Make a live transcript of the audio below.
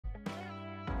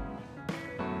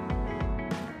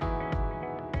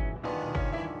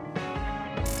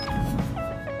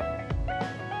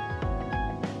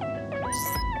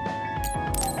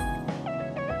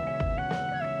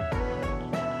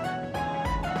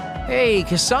Hey,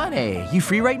 Kasane, you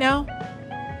free right now?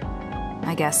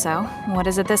 I guess so. What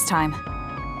is it this time?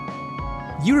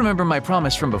 You remember my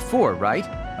promise from before, right?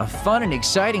 A fun and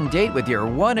exciting date with your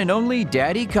one and only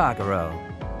Daddy Kagero.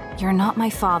 You're not my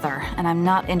father, and I'm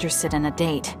not interested in a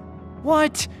date.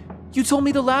 What? You told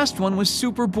me the last one was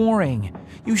super boring.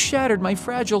 You shattered my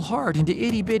fragile heart into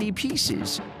itty-bitty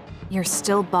pieces. You're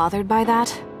still bothered by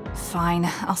that? Fine,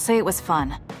 I'll say it was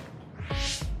fun.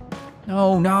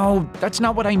 No, that's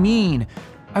not what I mean.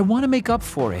 I want to make up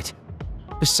for it.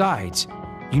 Besides,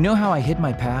 you know how I hid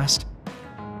my past?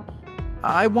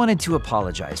 I wanted to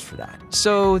apologize for that.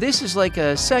 So this is like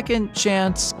a second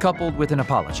chance coupled with an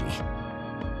apology.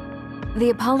 The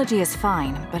apology is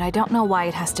fine, but I don't know why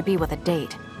it has to be with a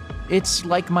date. It's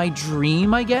like my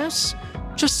dream, I guess?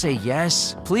 Just say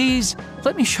yes, please.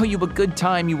 Let me show you a good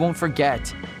time you won't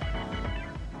forget.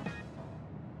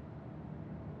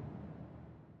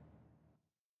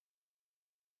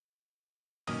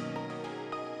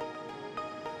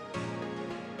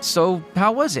 So,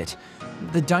 how was it?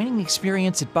 The dining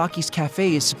experience at Baki's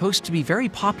Cafe is supposed to be very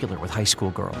popular with high school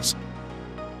girls.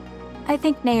 I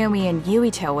think Naomi and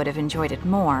Yuito would have enjoyed it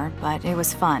more, but it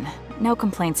was fun. No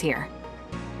complaints here.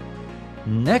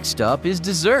 Next up is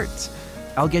dessert.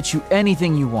 I'll get you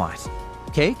anything you want.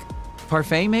 Cake?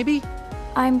 Parfait, maybe?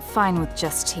 I'm fine with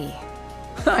just tea.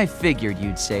 I figured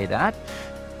you'd say that.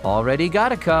 Already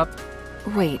got a cup.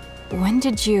 Wait, when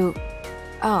did you...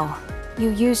 Oh, you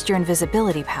used your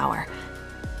invisibility power.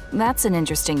 That's an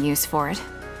interesting use for it.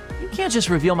 You can't just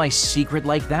reveal my secret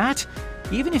like that.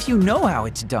 Even if you know how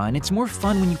it's done, it's more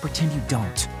fun when you pretend you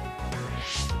don't.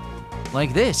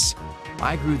 Like this.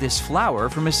 I grew this flower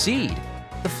from a seed.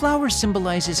 The flower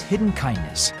symbolizes hidden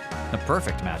kindness. A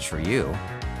perfect match for you.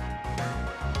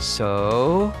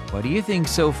 So, what do you think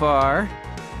so far?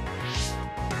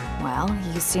 Well,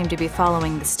 you seem to be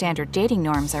following the standard dating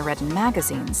norms I read in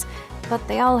magazines, but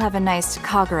they all have a nice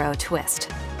Kagero twist.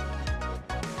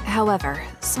 However,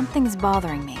 something's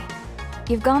bothering me.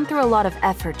 You've gone through a lot of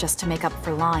effort just to make up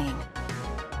for lying.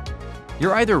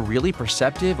 You're either really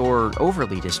perceptive or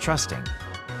overly distrusting.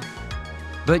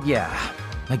 But yeah,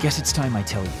 I guess it's time I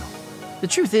tell you. The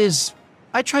truth is,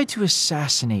 I tried to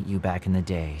assassinate you back in the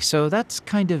day, so that's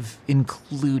kind of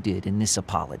included in this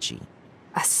apology.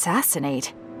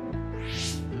 Assassinate?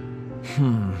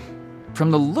 From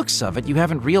the looks of it, you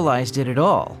haven't realized it at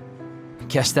all.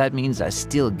 Guess that means I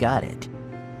still got it.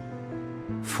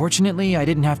 Fortunately, I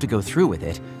didn't have to go through with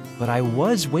it, but I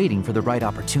was waiting for the right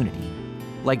opportunity,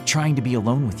 like trying to be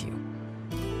alone with you.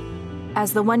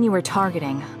 As the one you were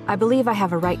targeting, I believe I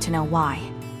have a right to know why.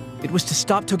 It was to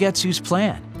stop Togetsu's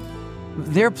plan.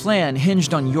 Their plan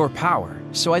hinged on your power,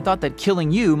 so I thought that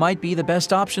killing you might be the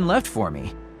best option left for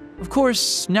me. Of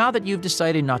course, now that you've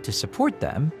decided not to support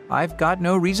them, I've got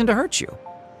no reason to hurt you.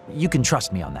 You can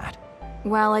trust me on that.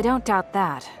 Well, I don't doubt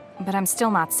that, but I'm still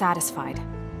not satisfied.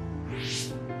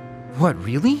 What,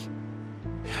 really?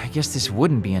 I guess this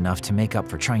wouldn't be enough to make up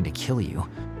for trying to kill you.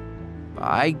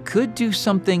 I could do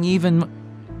something even...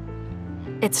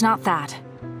 It's not that.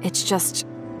 It's just...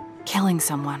 killing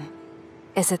someone.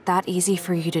 Is it that easy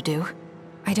for you to do?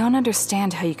 I don't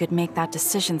understand how you could make that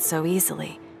decision so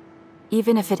easily,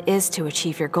 even if it is to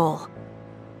achieve your goal.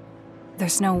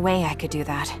 There's no way I could do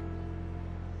that.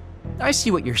 I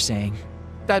see what you're saying.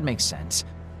 That makes sense.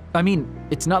 I mean,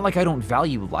 it's not like I don't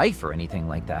value life or anything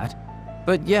like that.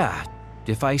 But yeah,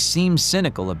 if I seem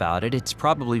cynical about it, it's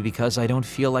probably because I don't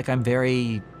feel like I'm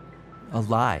very...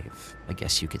 alive, I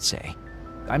guess you could say.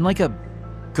 I'm like a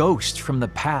ghost from the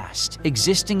past,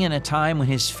 existing in a time when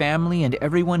his family and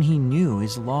everyone he knew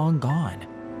is long gone.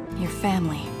 Your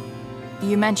family.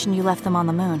 You mentioned you left them on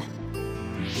the moon.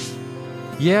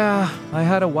 Yeah, I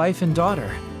had a wife and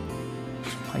daughter.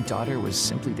 My daughter was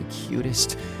simply the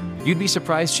cutest. You'd be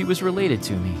surprised she was related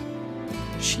to me.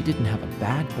 She didn't have a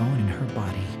bad bone in her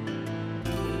body.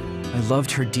 I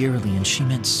loved her dearly and she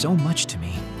meant so much to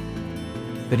me.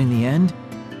 But in the end,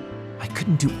 I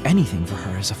couldn't do anything for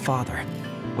her as a father.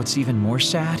 What's even more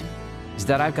sad is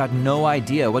that I've got no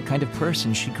idea what kind of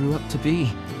person she grew up to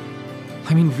be.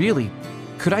 I mean, really,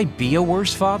 could I be a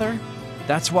worse father?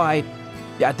 That's why,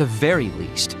 at the very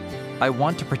least, I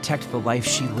want to protect the life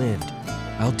she lived.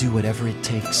 I'll do whatever it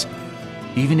takes,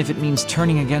 even if it means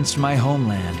turning against my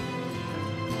homeland.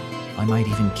 I might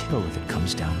even kill if it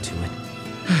comes down to it.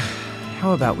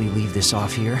 How about we leave this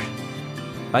off here?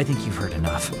 I think you've heard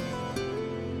enough.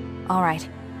 All right.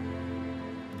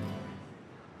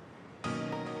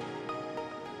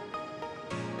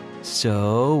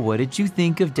 So, what did you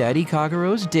think of Daddy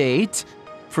Kagero's date?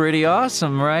 Pretty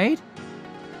awesome, right?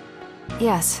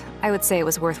 Yes, I would say it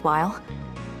was worthwhile.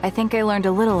 I think I learned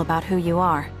a little about who you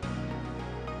are.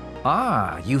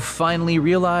 Ah, you finally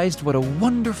realized what a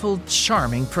wonderful,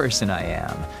 charming person I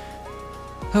am.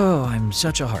 Oh, I'm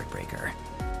such a heartbreaker.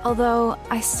 Although,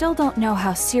 I still don't know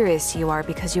how serious you are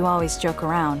because you always joke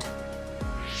around.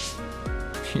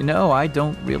 You know, I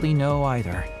don't really know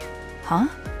either. Huh?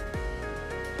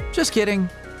 Just kidding.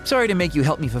 Sorry to make you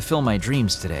help me fulfill my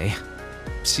dreams today.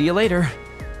 See you later.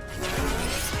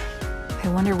 I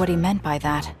wonder what he meant by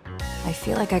that. I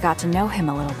feel like I got to know him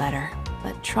a little better,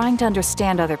 but trying to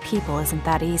understand other people isn't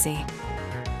that easy.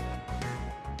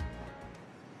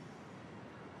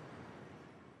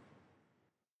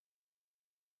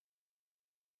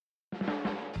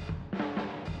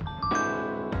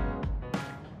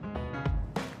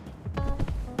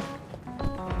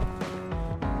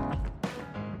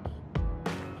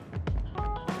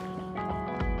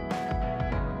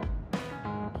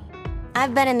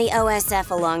 I've been in the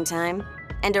OSF a long time,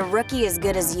 and a rookie as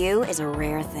good as you is a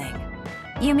rare thing.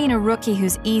 You mean a rookie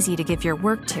who's easy to give your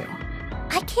work to?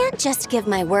 I can't just give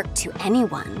my work to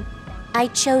anyone. I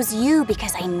chose you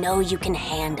because I know you can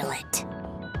handle it.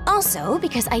 Also,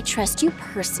 because I trust you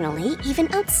personally,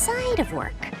 even outside of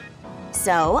work.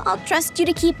 So, I'll trust you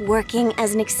to keep working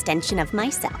as an extension of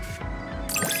myself.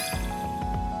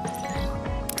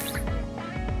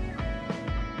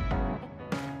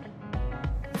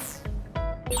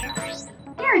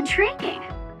 You're intriguing.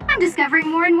 I'm discovering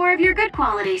more and more of your good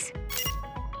qualities.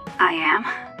 I am?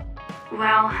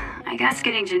 Well, I guess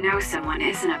getting to know someone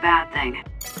isn't a bad thing.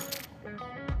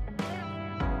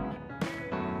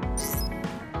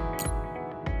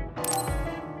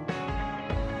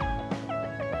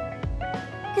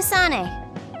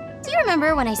 Kasane, do you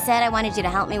remember when I said I wanted you to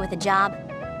help me with a job?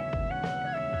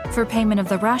 For payment of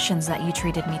the rations that you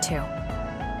treated me to.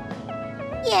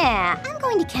 Yeah, I'm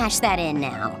going to cash that in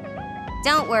now.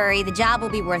 Don't worry, the job will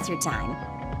be worth your time.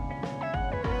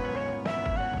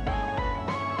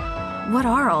 What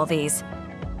are all these?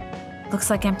 Looks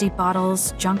like empty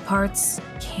bottles, junk parts,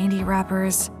 candy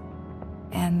wrappers,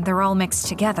 and they're all mixed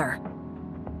together.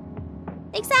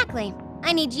 Exactly.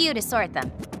 I need you to sort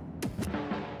them.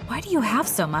 Why do you have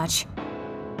so much?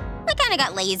 I kinda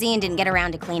got lazy and didn't get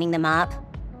around to cleaning them up.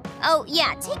 Oh,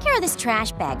 yeah, take care of this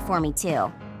trash bag for me,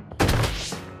 too.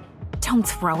 Don't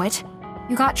throw it.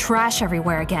 You got trash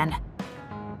everywhere again.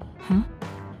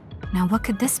 Now what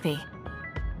could this be?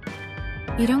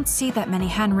 You don't see that many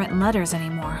handwritten letters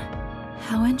anymore.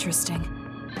 How interesting.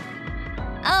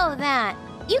 Oh, that.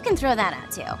 You can throw that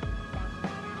out,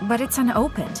 too. But it's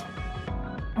unopened.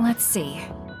 Let's see.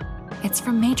 It's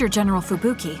from Major General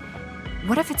Fubuki.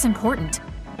 What if it's important?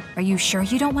 Are you sure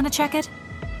you don't want to check it?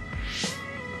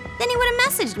 Then he would have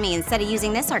messaged me instead of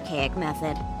using this archaic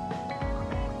method.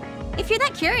 If you're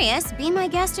that curious, be my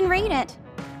guest and read it.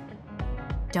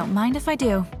 Don't mind if I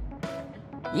do.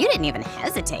 You didn't even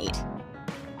hesitate.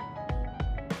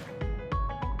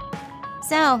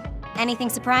 So, anything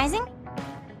surprising?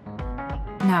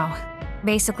 No.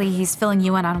 Basically, he's filling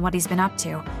you in on what he's been up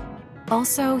to.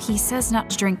 Also, he says not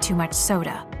to drink too much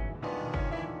soda.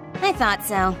 I thought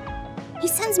so. He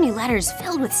sends me letters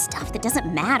filled with stuff that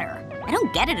doesn't matter. I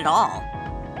don't get it at all.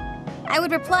 I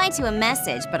would reply to a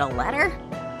message, but a letter?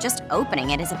 Just opening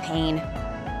it is a pain.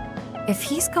 If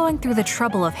he's going through the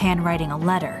trouble of handwriting a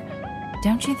letter,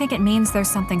 don't you think it means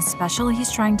there's something special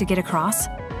he's trying to get across?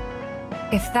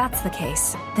 If that's the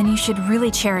case, then you should really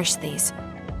cherish these.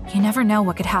 You never know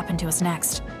what could happen to us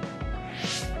next.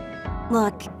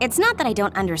 Look, it's not that I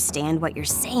don't understand what you're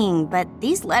saying, but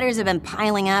these letters have been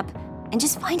piling up, and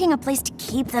just finding a place to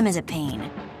keep them is a pain.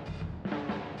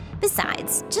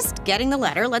 Besides, just getting the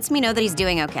letter lets me know that he's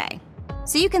doing okay.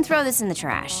 So you can throw this in the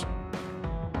trash.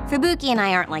 Fubuki and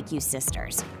I aren't like you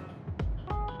sisters.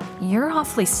 You're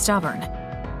awfully stubborn.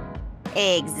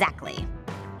 Exactly.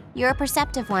 You're a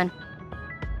perceptive one.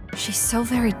 She's so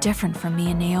very different from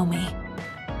me and Naomi.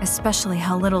 Especially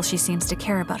how little she seems to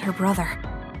care about her brother.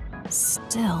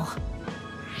 Still.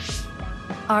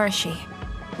 Arashi,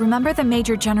 remember the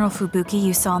Major General Fubuki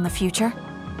you saw in the future?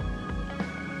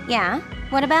 Yeah?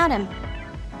 What about him?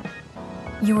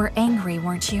 You were angry,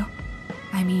 weren't you?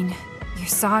 I mean, you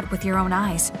saw it with your own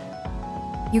eyes.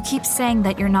 You keep saying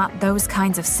that you're not those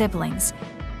kinds of siblings,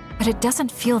 but it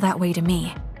doesn't feel that way to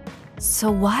me. So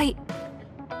why?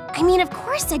 I mean, of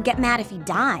course I'd get mad if he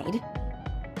died.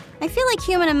 I feel like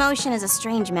human emotion is a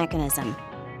strange mechanism.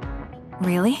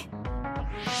 Really?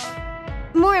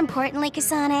 More importantly,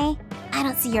 Kasane, I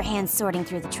don't see your hands sorting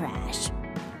through the trash.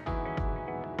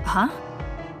 Huh?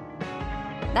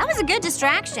 That was a good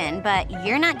distraction, but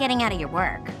you're not getting out of your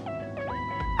work.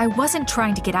 I wasn't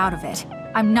trying to get out of it.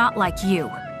 I'm not like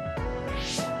you.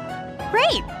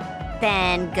 Great!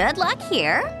 Then good luck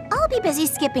here. I'll be busy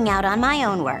skipping out on my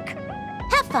own work.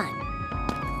 Have fun.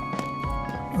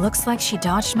 Looks like she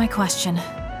dodged my question.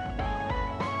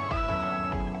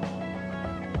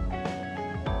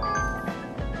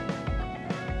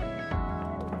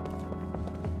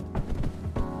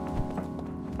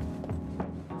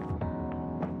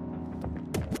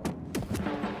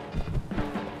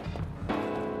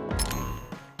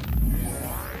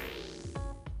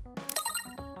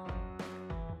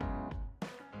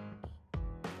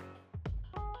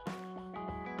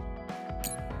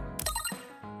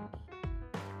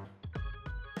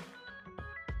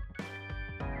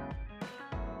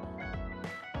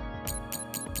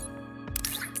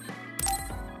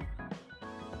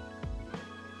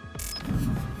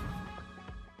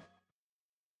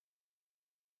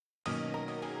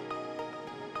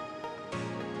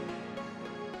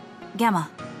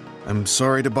 Gamma. I'm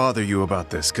sorry to bother you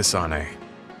about this, Kasane.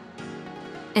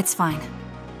 It's fine.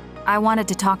 I wanted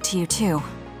to talk to you too.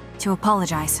 To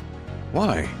apologize.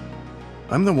 Why?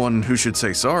 I'm the one who should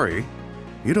say sorry.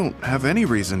 You don't have any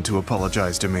reason to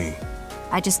apologize to me.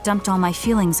 I just dumped all my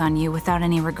feelings on you without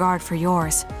any regard for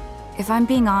yours. If I'm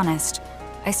being honest,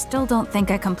 I still don't think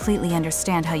I completely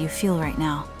understand how you feel right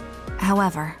now.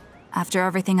 However, after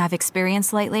everything I've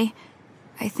experienced lately,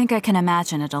 I think I can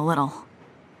imagine it a little.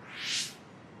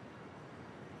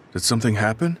 Did something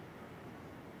happen?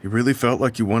 You really felt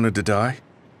like you wanted to die?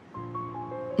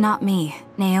 Not me,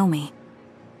 Naomi.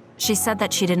 She said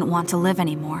that she didn't want to live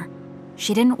anymore.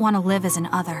 She didn't want to live as an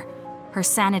other, her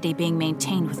sanity being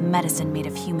maintained with medicine made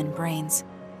of human brains.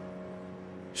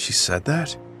 She said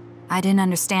that? I didn't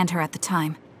understand her at the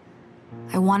time.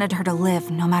 I wanted her to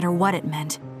live no matter what it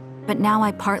meant, but now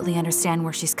I partly understand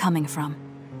where she's coming from.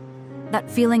 That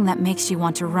feeling that makes you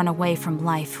want to run away from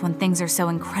life when things are so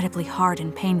incredibly hard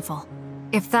and painful.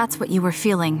 If that's what you were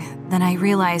feeling, then I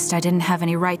realized I didn't have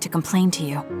any right to complain to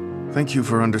you. Thank you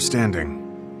for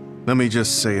understanding. Let me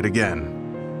just say it again.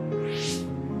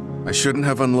 I shouldn't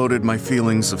have unloaded my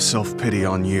feelings of self-pity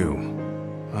on you.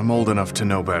 I'm old enough to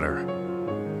know better.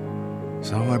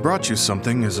 So I brought you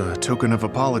something as a token of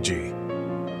apology.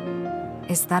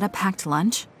 Is that a packed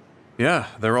lunch? Yeah,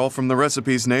 they're all from the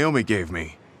recipes Naomi gave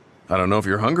me. I don't know if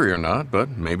you're hungry or not,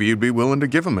 but maybe you'd be willing to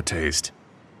give them a taste.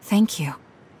 Thank you.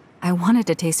 I wanted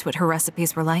to taste what her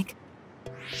recipes were like.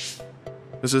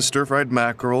 This is stir-fried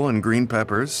mackerel and green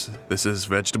peppers. This is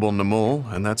vegetable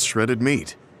namul, and that's shredded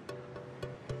meat.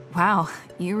 Wow,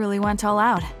 you really went all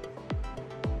out.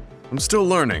 I'm still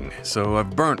learning, so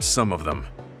I've burnt some of them.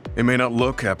 It may not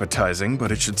look appetizing,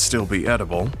 but it should still be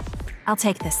edible. I'll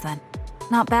take this then.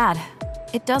 Not bad.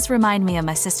 It does remind me of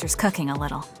my sister's cooking a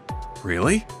little.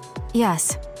 Really?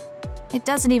 Yes. It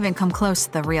doesn't even come close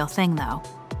to the real thing, though.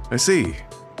 I see.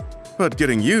 But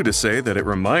getting you to say that it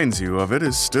reminds you of it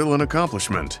is still an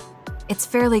accomplishment. It's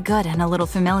fairly good and a little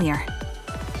familiar.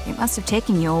 It must have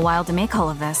taken you a while to make all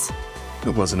of this.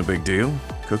 It wasn't a big deal.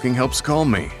 Cooking helps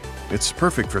calm me. It's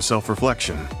perfect for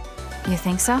self-reflection. You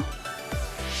think so?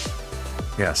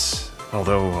 Yes,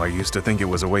 although I used to think it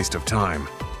was a waste of time.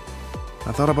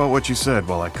 I thought about what you said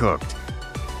while I cooked.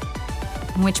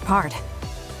 Which part?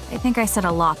 I think I said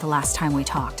a lot the last time we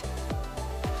talked.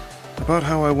 About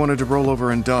how I wanted to roll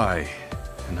over and die,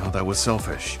 and how that was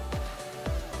selfish.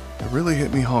 It really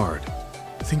hit me hard,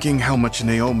 thinking how much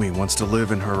Naomi wants to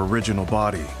live in her original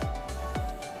body.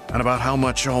 And about how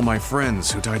much all my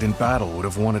friends who died in battle would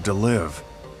have wanted to live.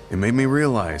 It made me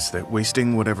realize that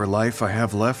wasting whatever life I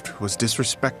have left was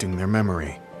disrespecting their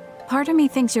memory. Part of me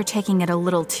thinks you're taking it a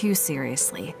little too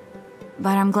seriously,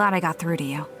 but I'm glad I got through to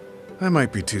you. I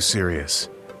might be too serious.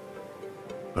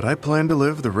 But I plan to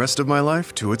live the rest of my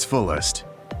life to its fullest.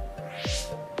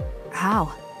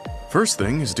 How? First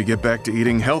thing is to get back to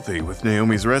eating healthy with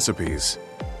Naomi's recipes.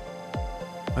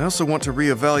 I also want to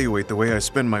reevaluate the way I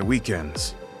spend my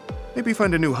weekends. Maybe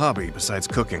find a new hobby besides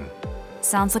cooking.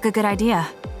 Sounds like a good idea.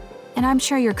 And I'm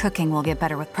sure your cooking will get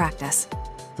better with practice.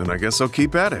 Then I guess I'll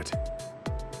keep at it.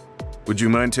 Would you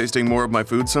mind tasting more of my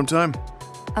food sometime?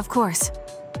 Of course.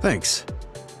 Thanks.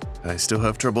 I still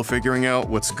have trouble figuring out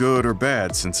what's good or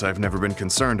bad since I've never been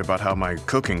concerned about how my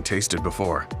cooking tasted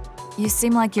before. You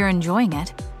seem like you're enjoying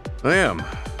it. I am,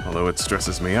 although it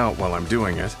stresses me out while I'm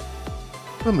doing it.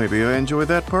 Well, maybe I enjoy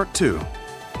that part too.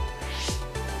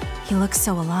 He looks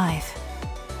so alive.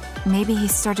 Maybe he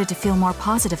started to feel more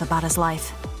positive about his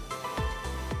life.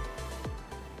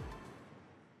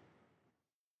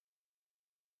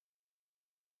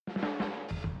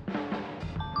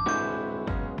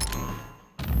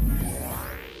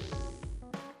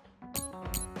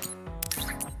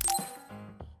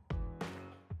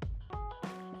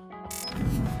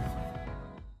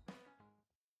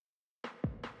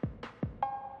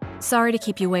 Sorry to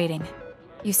keep you waiting.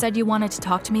 You said you wanted to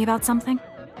talk to me about something?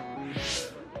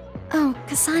 Oh,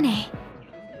 Kasane.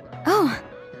 Oh.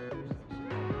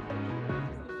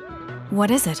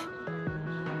 What is it?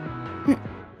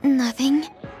 Nothing.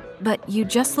 But you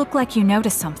just look like you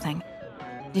noticed something.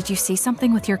 Did you see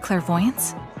something with your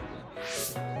clairvoyance?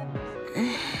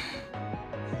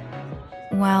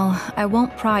 Well, I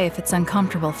won't pry if it's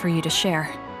uncomfortable for you to share.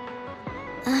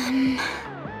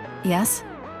 Yes?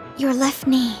 Your left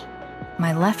knee.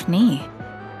 My left knee?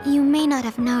 You may not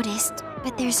have noticed,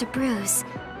 but there's a bruise.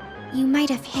 You might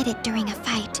have hit it during a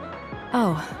fight.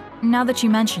 Oh, now that you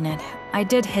mention it, I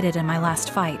did hit it in my last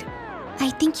fight.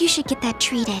 I think you should get that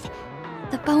treated.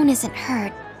 The bone isn't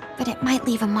hurt, but it might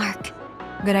leave a mark.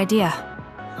 Good idea.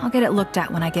 I'll get it looked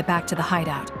at when I get back to the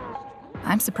hideout.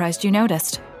 I'm surprised you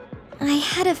noticed. I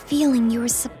had a feeling you were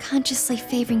subconsciously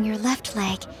favoring your left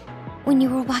leg when you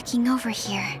were walking over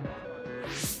here.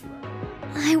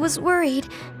 I was worried,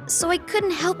 so I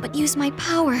couldn't help but use my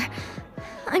power.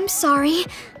 I'm sorry.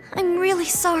 I'm really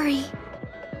sorry.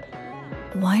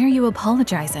 Why are you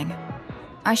apologizing?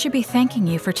 I should be thanking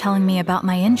you for telling me about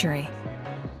my injury.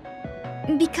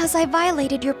 Because I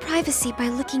violated your privacy by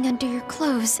looking under your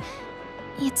clothes.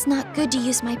 It's not good to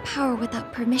use my power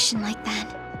without permission like that.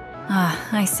 Ah,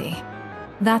 I see.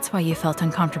 That's why you felt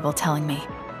uncomfortable telling me.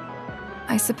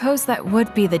 I suppose that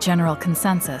would be the general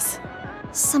consensus.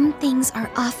 Some things are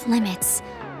off limits.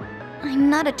 I'm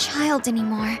not a child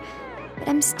anymore, but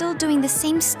I'm still doing the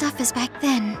same stuff as back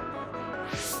then.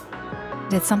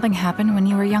 Did something happen when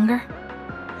you were younger?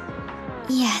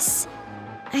 Yes.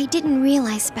 I didn't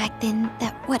realize back then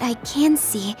that what I can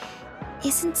see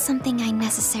isn't something I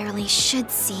necessarily should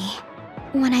see.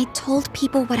 When I told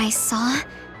people what I saw,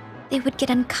 they would get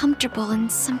uncomfortable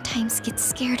and sometimes get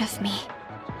scared of me.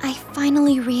 I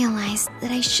finally realized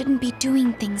that I shouldn't be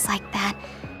doing things like that,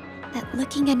 that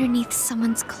looking underneath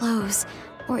someone's clothes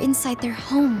or inside their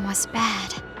home was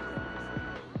bad.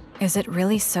 Is it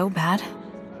really so bad?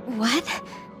 What?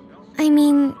 I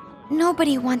mean,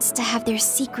 nobody wants to have their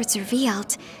secrets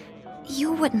revealed.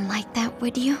 You wouldn't like that,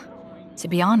 would you? To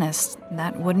be honest,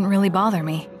 that wouldn't really bother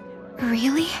me.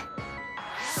 Really?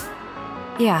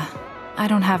 Yeah, I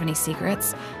don't have any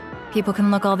secrets. People can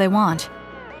look all they want.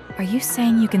 Are you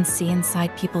saying you can see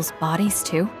inside people's bodies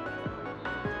too?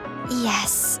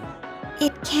 Yes.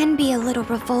 It can be a little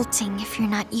revolting if you're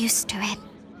not used to it.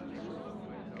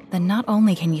 Then not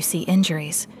only can you see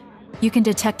injuries, you can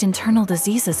detect internal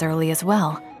diseases early as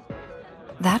well.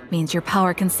 That means your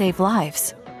power can save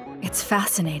lives. It's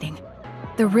fascinating.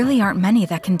 There really aren't many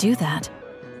that can do that.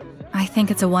 I think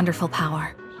it's a wonderful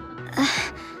power.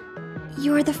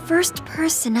 You're the first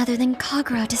person other than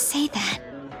Kagero to say that.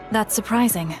 That's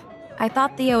surprising. I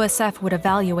thought the OSF would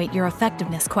evaluate your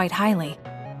effectiveness quite highly.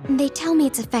 They tell me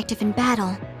it's effective in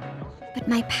battle, but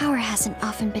my power hasn't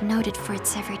often been noted for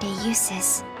its everyday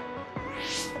uses.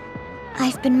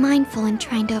 I've been mindful in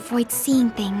trying to avoid seeing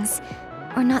things,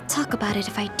 or not talk about it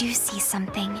if I do see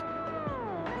something.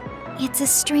 It's a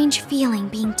strange feeling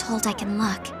being told I can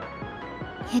look.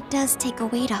 It does take a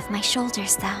weight off my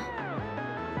shoulders, though.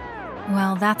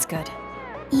 Well, that's good.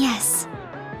 Yes.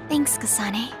 Thanks,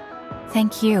 Kasane.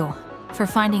 Thank you for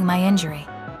finding my injury.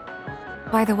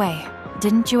 By the way,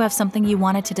 didn't you have something you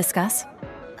wanted to discuss?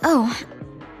 Oh,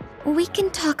 we can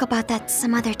talk about that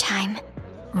some other time.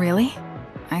 Really?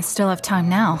 I still have time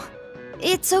now.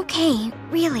 It's okay,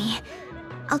 really.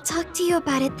 I'll talk to you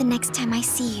about it the next time I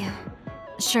see you.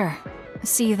 Sure.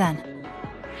 See you then.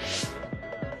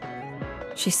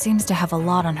 She seems to have a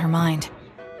lot on her mind.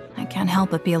 I can't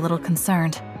help but be a little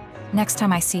concerned. Next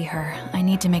time I see her, I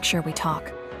need to make sure we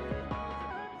talk.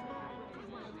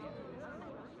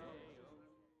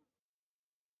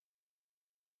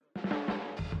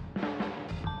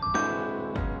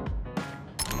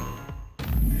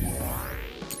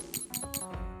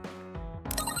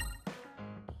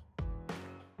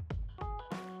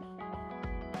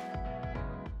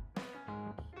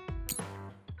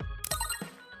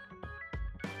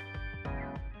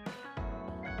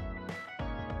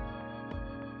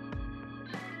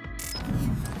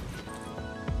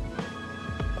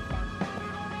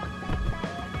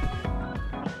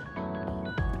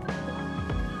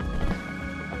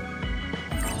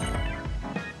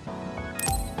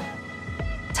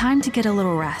 Time to get a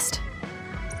little rest.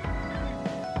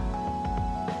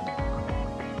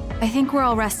 I think we're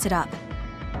all rested up.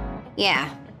 Yeah,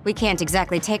 we can't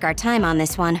exactly take our time on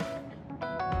this one.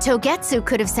 Togetsu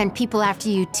could have sent people after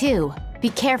you too. Be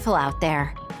careful out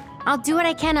there. I'll do what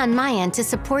I can on my end to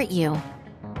support you.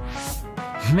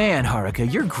 Man,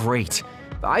 Haruka, you're great.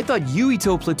 I thought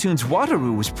Yuito Platoon's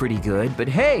Wataru was pretty good, but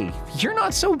hey, you're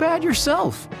not so bad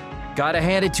yourself. Gotta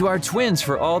hand it to our twins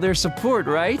for all their support,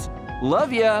 right?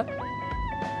 Love ya!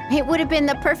 It would have been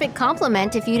the perfect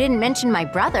compliment if you didn't mention my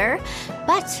brother,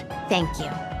 but thank you.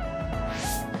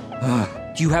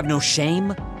 Do you have no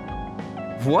shame?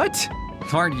 What?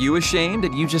 Aren't you ashamed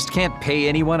that you just can't pay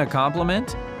anyone a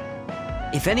compliment?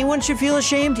 If anyone should feel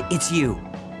ashamed, it's you.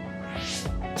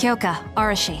 Kyoka,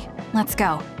 Arashi, let's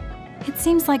go. It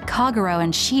seems like Kagero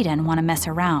and Shiden want to mess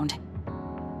around.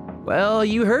 Well,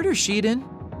 you heard her, Shiden.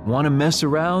 Want to mess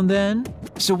around then?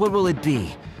 So what will it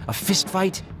be? A fist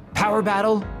fight? Power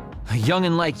battle? A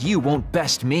youngin' like you won't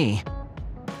best me.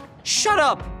 Shut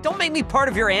up! Don't make me part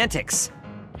of your antics.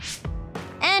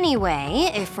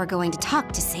 Anyway, if we're going to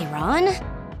talk to Seiron,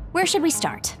 where should we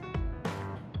start?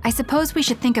 I suppose we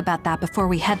should think about that before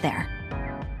we head there.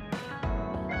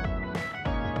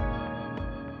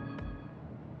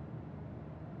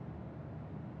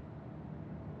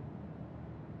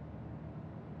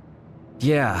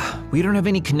 Yeah, we don't have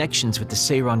any connections with the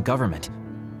Seiron government.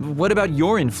 What about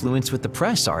your influence with the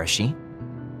press, Arashi?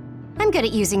 I'm good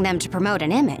at using them to promote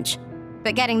an image.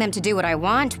 But getting them to do what I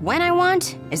want, when I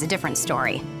want, is a different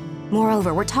story.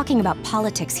 Moreover, we're talking about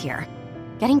politics here.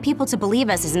 Getting people to believe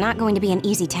us is not going to be an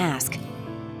easy task.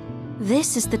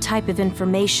 This is the type of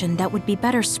information that would be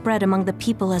better spread among the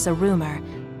people as a rumor,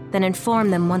 than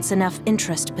inform them once enough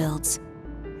interest builds.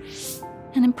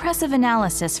 An impressive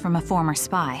analysis from a former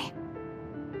spy.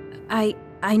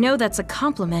 I know that's a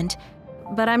compliment,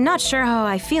 but I'm not sure how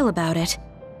I feel about it.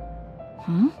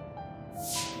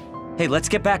 Hey, let's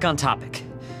get back on topic.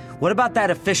 What about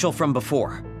that official from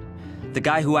before? The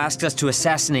guy who asked us to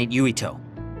assassinate Yuito.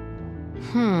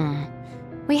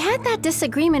 We had that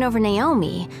disagreement over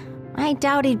Naomi. I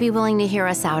doubt he'd be willing to hear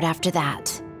us out after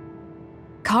that.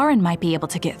 Karin might be able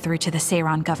to get through to the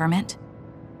Seiron government.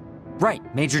 Right,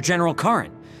 Major General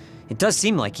Karin. It does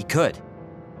seem like he could.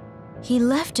 He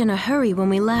left in a hurry when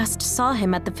we last saw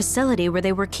him at the facility where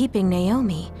they were keeping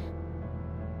Naomi.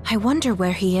 I wonder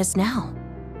where he is now.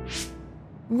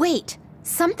 Wait,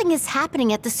 something is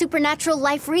happening at the Supernatural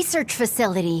Life Research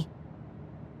Facility.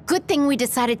 Good thing we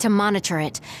decided to monitor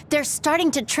it. They're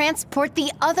starting to transport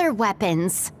the other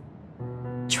weapons.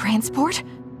 Transport?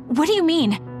 What do you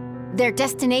mean? Their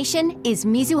destination is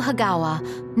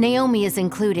Mizuhagawa. Naomi is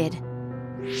included.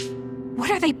 What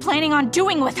are they planning on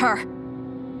doing with her?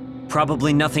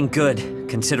 Probably nothing good,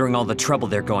 considering all the trouble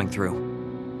they're going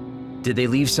through. Did they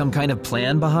leave some kind of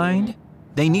plan behind?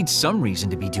 They need some reason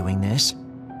to be doing this.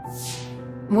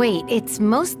 Wait, it's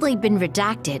mostly been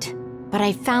redacted, but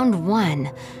I found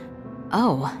one.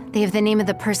 Oh, they have the name of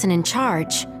the person in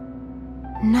charge.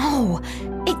 No,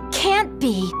 it can't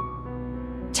be.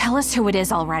 Tell us who it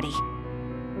is already.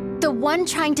 The one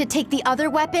trying to take the other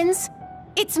weapons?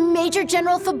 It's Major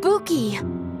General Fubuki.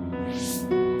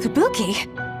 Fubuki?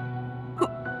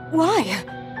 Why?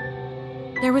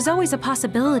 There was always a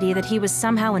possibility that he was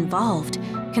somehow involved,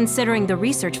 considering the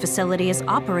research facility is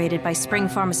operated by Spring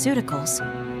Pharmaceuticals.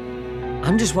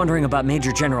 I'm just wondering about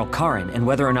Major General Karin and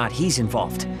whether or not he's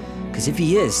involved. Because if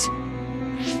he is...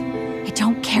 I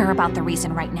don't care about the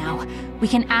reason right now. We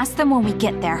can ask them when we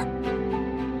get there.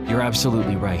 You're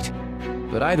absolutely right.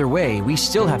 But either way, we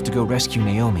still have to go rescue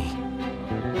Naomi.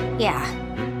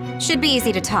 Yeah. Should be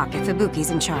easy to talk if Fubuki's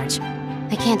in charge.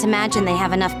 I can't imagine they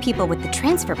have enough people with the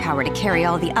transfer power to carry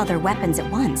all the other weapons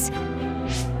at once.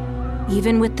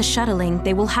 Even with the shuttling,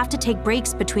 they will have to take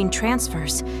breaks between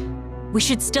transfers. We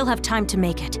should still have time to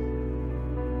make it.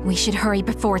 We should hurry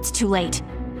before it's too late.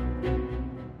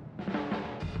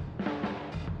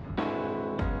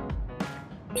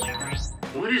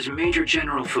 What is Major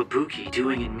General Fubuki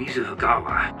doing in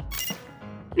Mizuhagawa?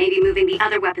 Maybe moving the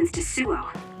other weapons to Suo.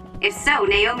 If so,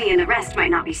 Naomi and the rest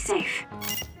might not be safe.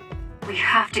 We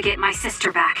have to get my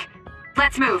sister back.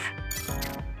 Let's move.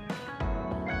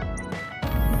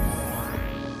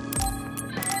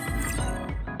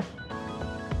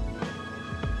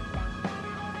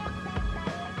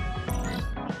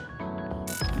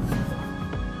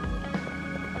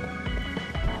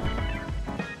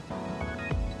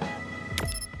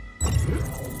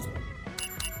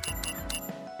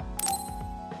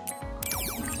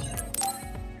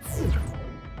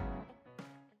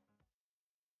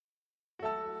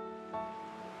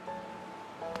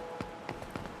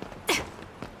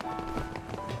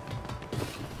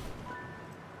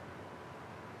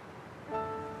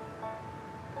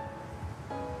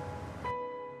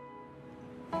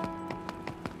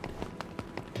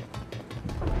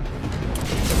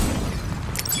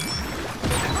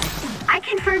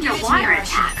 Confirmed a water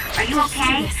attack. Are you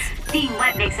okay? Being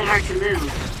wet makes it hard to move.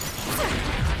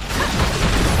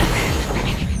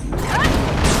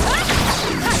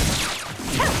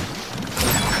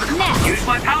 next? Use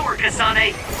my power,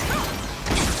 Kasane!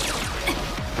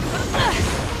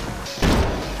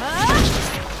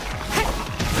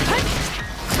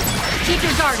 Keep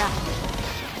your guard up.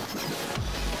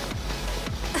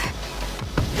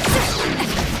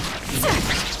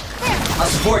 I'll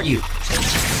support you.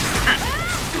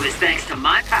 It was thanks to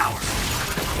my power.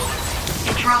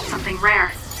 It dropped something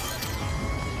rare.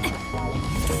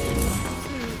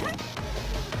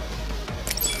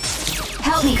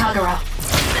 Help me, Kagura.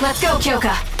 Let's go,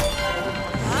 Kyoka.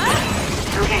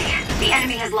 Okay, the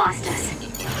enemy has lost us.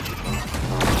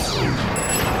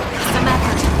 Some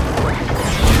effort.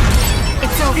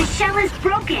 It's over. The shell is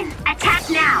broken! Attack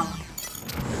now!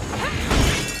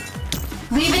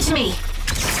 Leave it to me.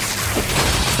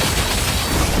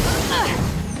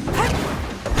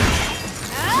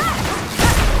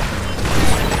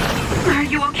 Are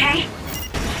you okay?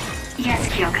 Yes,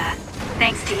 Kyoka.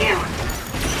 Thanks to you.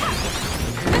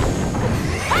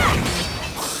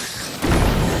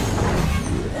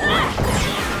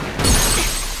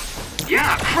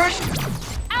 Yeah, crush!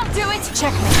 I'll do it.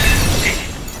 Checkmate.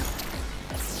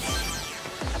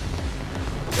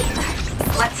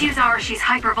 Let's use Arashi's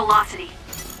hypervelocity.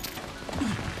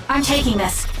 I'm taking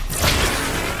this.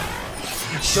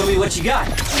 Show me what you got.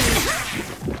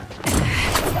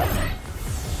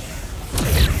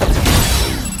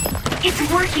 It's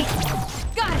working!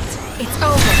 Got it. It's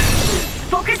over.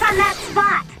 Focus on that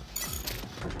spot!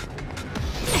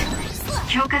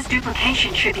 Kyoka's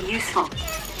duplication should be useful.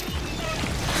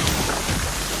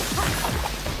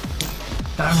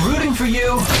 I'm rooting for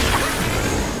you.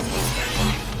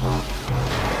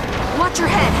 Watch your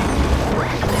head.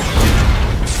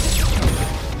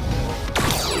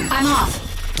 I'm off.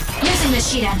 Using the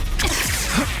Shiden.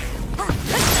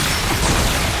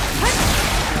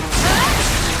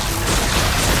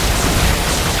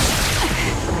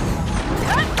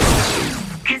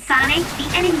 Kasane, the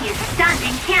enemy is stunned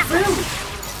and can't move!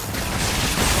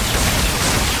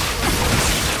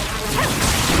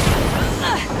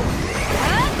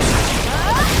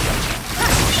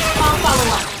 I'll follow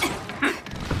up.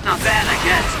 Not bad, I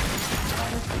guess.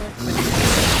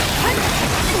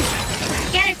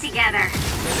 Get it together!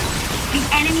 The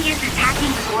enemy is attacking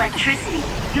with electricity.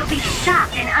 You'll be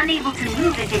shocked and unable to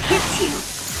move if it hits you.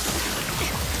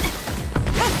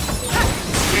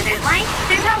 Where there's light,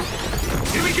 there's hope!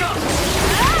 Here we go!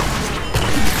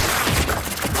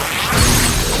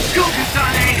 Go,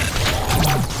 Kasane!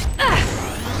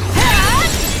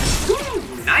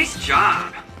 Nice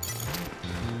job!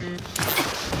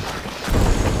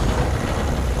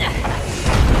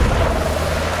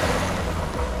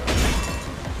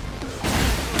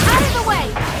 Out of the way.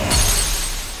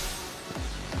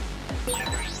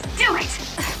 Do it!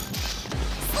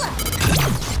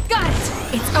 Got it.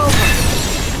 It's over.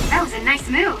 That was a nice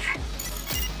move.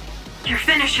 Your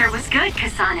finisher was good,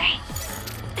 Kasane.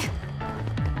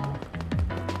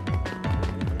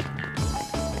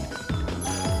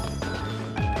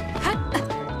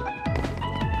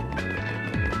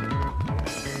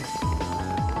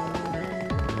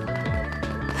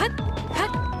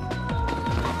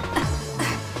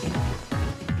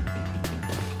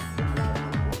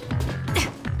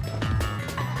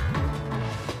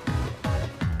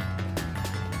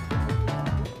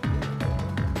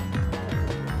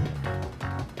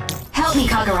 Help me,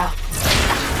 Kagura.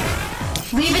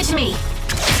 Leave it to me.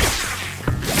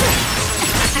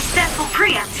 Successful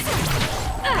preempt.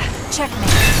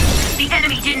 Checkmate. The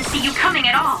enemy didn't see you coming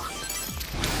at all.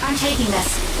 I'm taking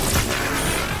this.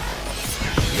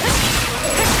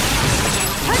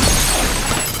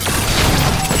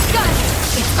 Got it.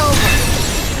 It's over.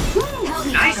 Help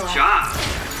me, Nice Kagura. job!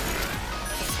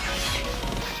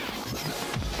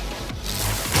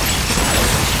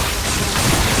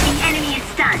 The enemy is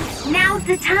stunned. Now's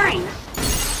the time.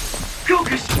 Go,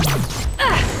 Kasane!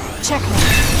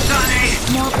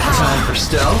 Checkmate. More power. Time for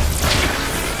stealth.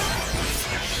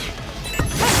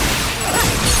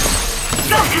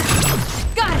 Go,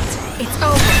 Got it. It's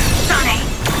over. Kasane.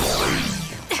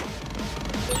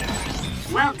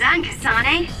 Well done,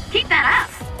 Kasane. Keep that up.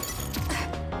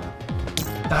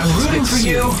 I'm rooting for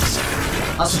you.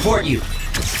 I'll support you.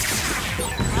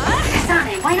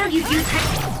 Kasane, why don't you use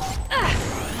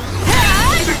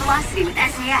hypervelocity with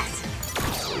SAS?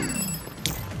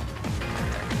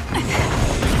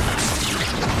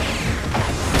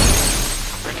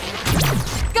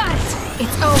 Got it.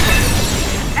 It's over.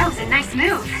 That was a nice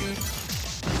move.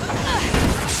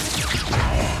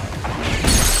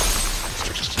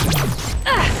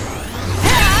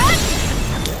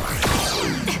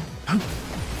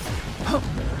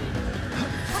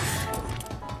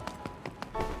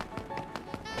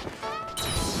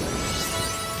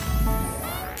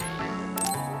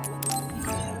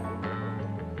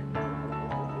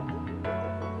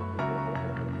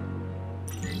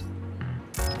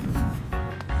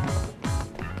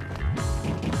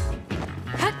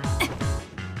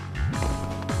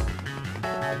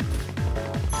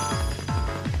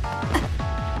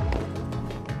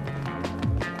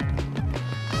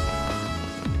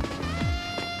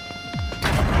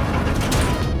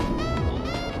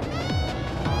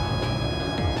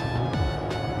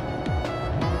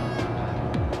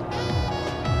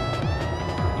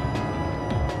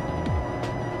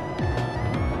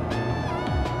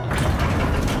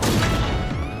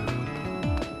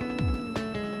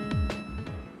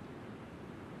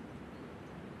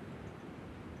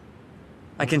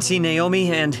 I can see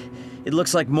Naomi, and it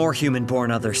looks like more human-born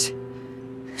others.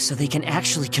 So they can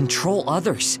actually control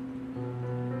others.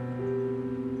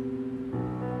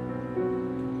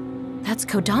 That's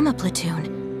Kodama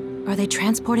platoon. Are they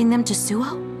transporting them to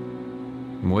Suo?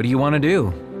 What do you want to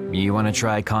do? You want to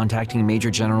try contacting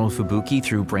Major General Fubuki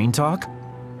through Brain Talk?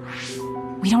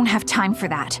 We don't have time for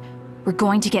that. We're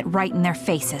going to get right in their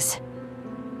faces.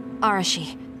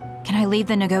 Arashi, can I leave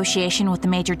the negotiation with the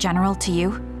Major General to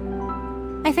you?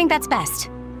 I think that's best.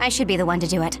 I should be the one to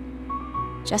do it.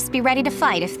 Just be ready to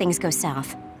fight if things go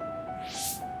south.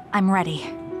 I'm ready.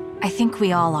 I think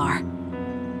we all are.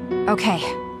 Okay,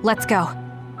 let's go.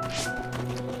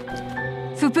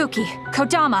 Fubuki,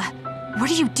 Kodama, what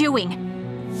are you doing?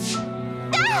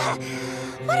 Ah!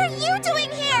 What are you doing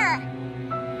here?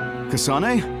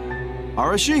 Kasane?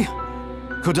 Arashi?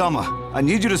 Kodama, I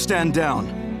need you to stand down.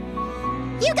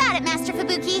 You got it, Master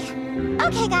Fubuki.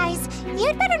 Okay, guys,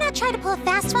 you'd better not try to pull a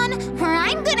fast one, or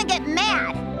I'm gonna get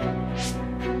mad.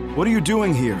 What are you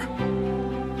doing here?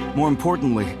 More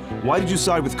importantly, why did you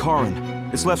side with Karin?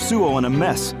 It's left Suo in a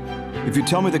mess. If you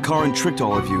tell me that Karin tricked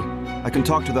all of you, I can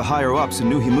talk to the higher-ups in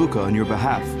New Himuka on your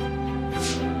behalf.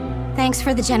 Thanks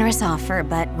for the generous offer,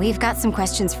 but we've got some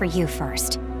questions for you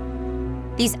first.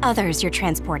 These others you're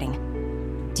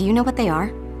transporting, do you know what they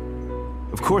are?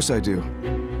 Of course I do.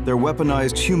 They're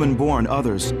weaponized human-born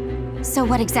others. So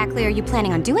what exactly are you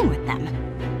planning on doing with them?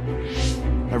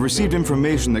 I've received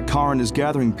information that Karin is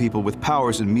gathering people with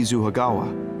powers in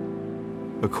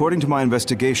Mizuhagawa. According to my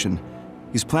investigation,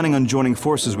 he's planning on joining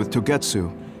forces with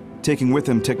Togetsu, taking with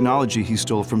him technology he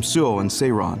stole from Suo and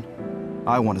Seiran.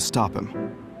 I want to stop him.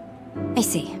 I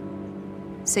see.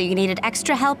 So you needed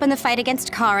extra help in the fight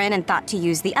against Karin and thought to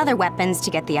use the other weapons to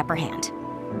get the upper hand.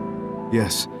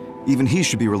 Yes, even he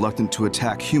should be reluctant to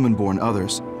attack human-born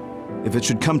others. If it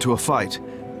should come to a fight,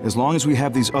 as long as we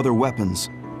have these other weapons...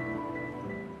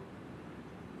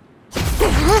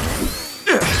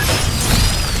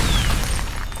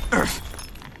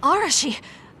 Arashi,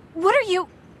 what are you...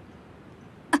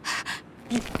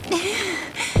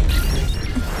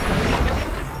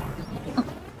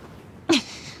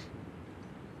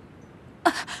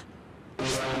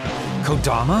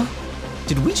 Kodama?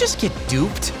 Did we just get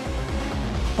duped?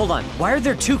 Hold on, why are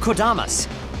there two Kodamas?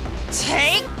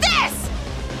 Take this!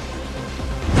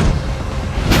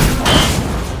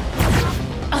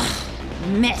 Ugh,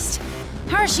 missed.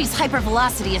 Arashi's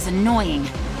hypervelocity is annoying.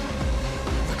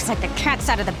 Looks like the cat's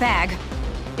out of the bag.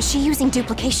 Is she using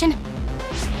duplication?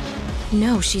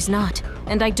 No, she's not.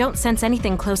 And I don't sense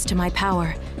anything close to my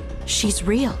power. She's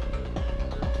real.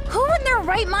 Who in their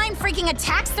right mind freaking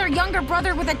attacks their younger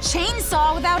brother with a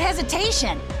chainsaw without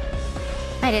hesitation?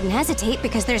 I didn't hesitate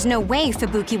because there's no way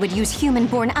Fubuki would use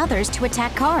human-born others to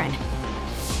attack Karin.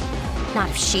 Not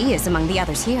if she is among the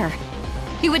others here.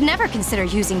 He would never consider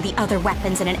using the other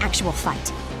weapons in an actual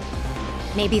fight.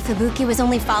 Maybe Fubuki was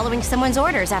only following someone's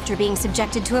orders after being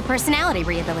subjected to a personality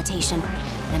rehabilitation.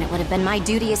 Then it would have been my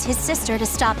duty as his sister to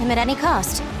stop him at any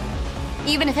cost.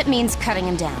 Even if it means cutting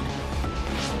him down.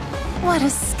 What a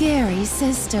scary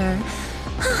sister.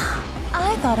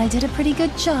 I thought I did a pretty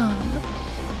good job.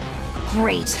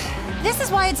 Great. This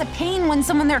is why it's a pain when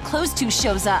someone they're close to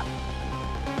shows up.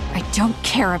 I don't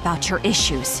care about your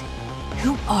issues.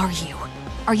 Who are you?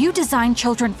 Are you design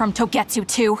children from Togetsu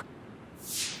too?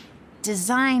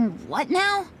 Design what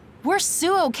now? We're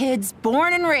Suo kids,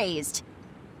 born and raised.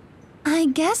 I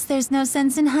guess there's no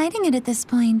sense in hiding it at this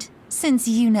point, since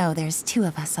you know there's two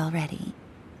of us already.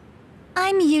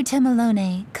 I'm Yuta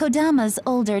Malone, Kodama's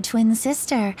older twin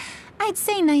sister. I'd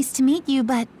say nice to meet you,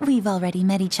 but we've already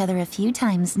met each other a few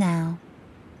times now.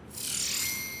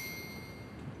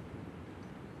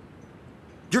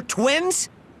 You're twins?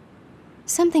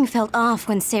 Something felt off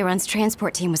when Seiran's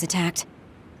transport team was attacked.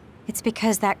 It's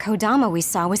because that Kodama we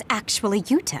saw was actually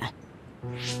Yuta.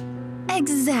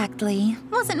 Exactly.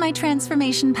 Wasn't my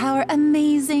transformation power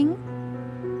amazing?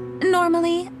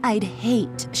 Normally, I'd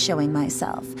hate showing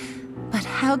myself. But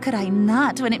how could I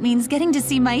not when it means getting to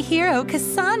see my hero,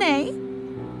 Kasane?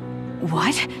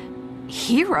 What?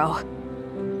 Hero?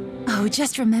 Oh,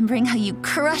 just remembering how you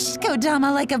crushed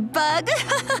Kodama like a bug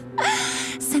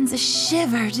sends a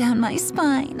shiver down my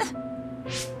spine.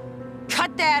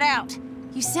 Cut that out!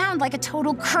 You sound like a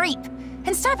total creep.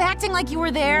 And stop acting like you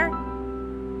were there.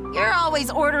 You're always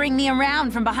ordering me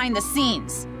around from behind the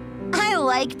scenes. I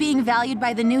like being valued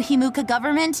by the New Himuka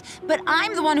government, but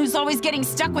I'm the one who's always getting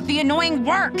stuck with the annoying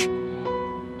work.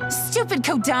 Stupid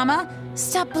Kodama!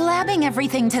 Stop blabbing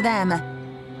everything to them.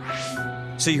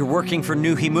 So you're working for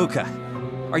New Himuka.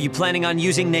 Are you planning on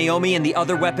using Naomi and the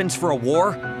other weapons for a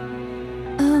war?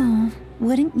 Oh,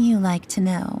 wouldn't you like to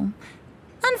know?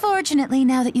 Unfortunately,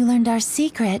 now that you learned our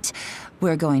secret,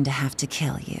 we're going to have to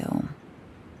kill you.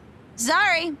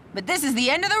 Sorry, but this is the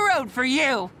end of the road for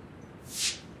you.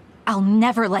 I'll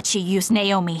never let you use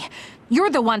Naomi. You're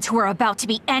the ones who are about to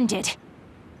be ended.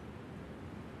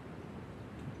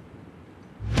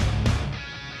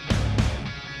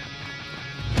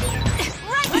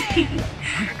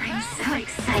 I'm so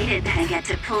excited that I get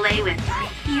to play with my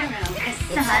hero,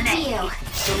 Kasane.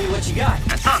 Show me what you got.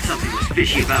 I thought something was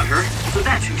fishy about her, so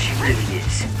that's who she really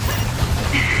is.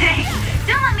 Hey,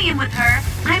 don't let me in with her.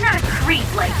 I'm not a creep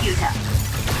like Yuta.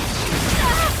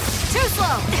 Too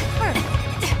slow.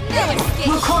 No escape.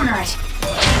 We'll corner it.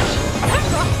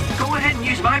 Go ahead and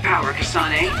use my power,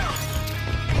 Kasane.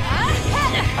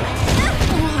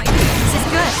 This is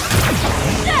good.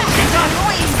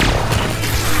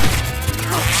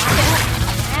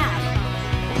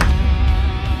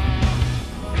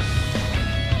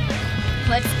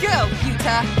 Let's go,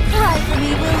 Yuta. Fly for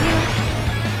me, will you?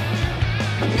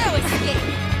 No escape.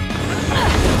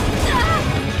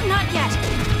 Not yet.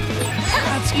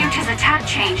 Yuta's attack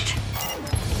changed.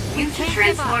 Yuta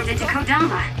transformed into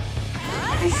Kodama.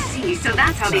 I see, so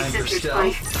that's how these Time for sisters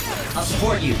fight. stealth. I'll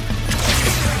support you.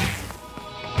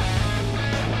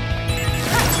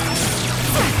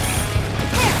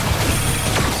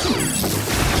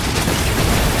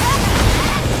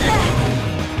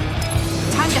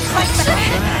 Time to fight for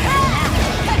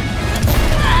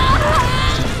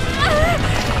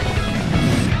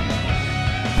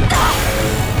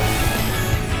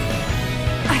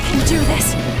I can do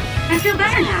this. I feel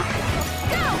better now.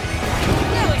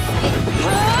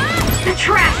 The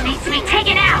trash needs to be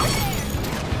taken out.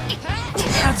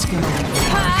 That's gonna be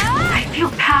I feel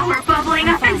power bubbling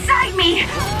up inside me.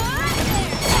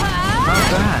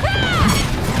 not bad.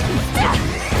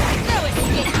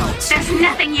 There's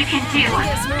nothing you can do.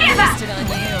 Give up.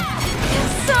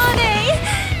 Kasane!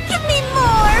 Give me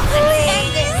more,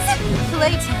 please!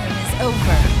 Playtime is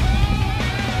over.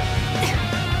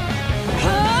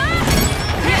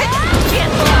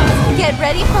 Get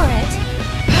ready for it.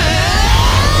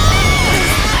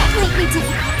 Completely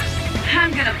difficult.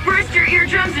 I'm gonna burst your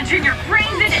eardrums and turn your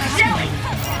brains into jelly.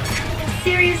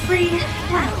 Seriously?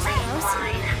 What a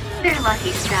line. They're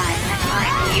lucky to die in my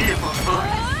beautiful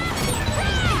voice.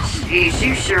 Jeez,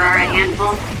 you sure are a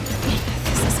handful.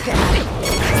 This is bad.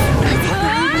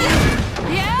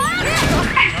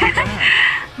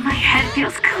 My head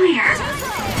feels clear.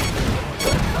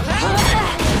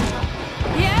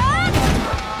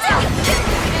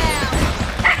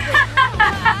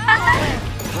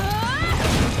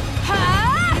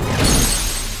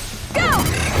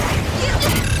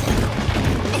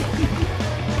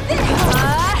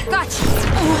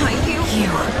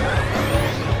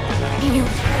 You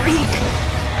freak!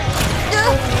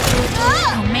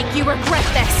 I'll make you regret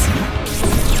this!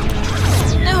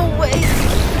 No way.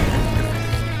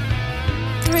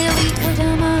 Really,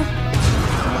 Kodama?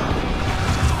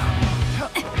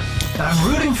 I'm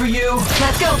rooting for you.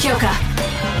 Let's go, Kyoka!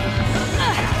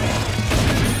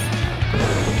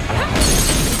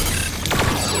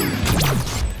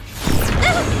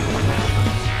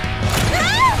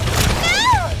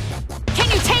 Can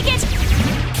you take it?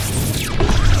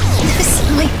 This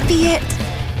might be it.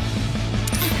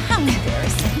 How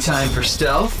embarrassing. Time for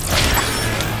stealth.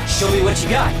 Show me what you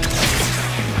got.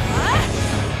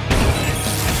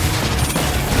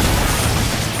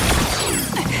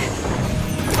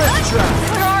 Let's try.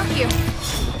 Where are you?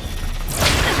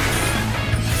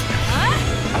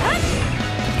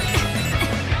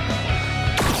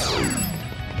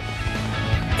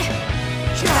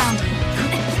 Found you.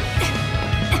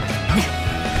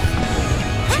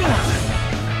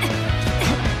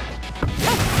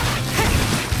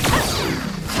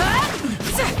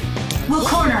 We'll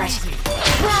corner it.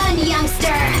 Run,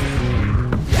 youngster!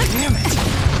 Damn it.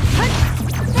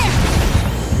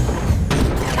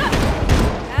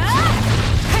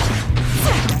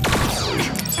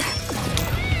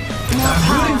 I'm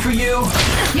rooting for you.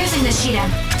 Using the Shiden.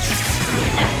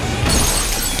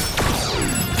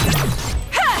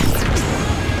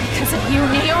 Because of you,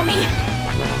 Naomi.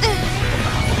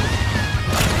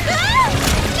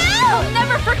 I'll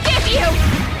never forgive you!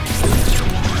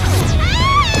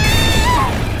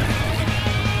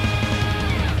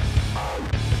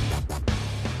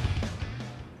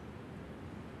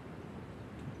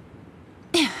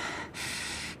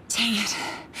 Dang it.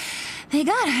 They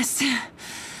got us.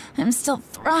 I'm still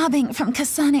throbbing from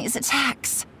Kasane's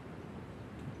attacks.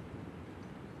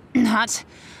 Not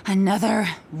another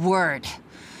word.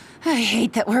 I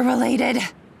hate that we're related.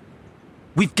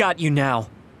 We've got you now.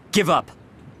 Give up.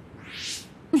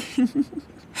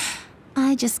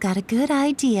 I just got a good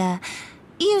idea.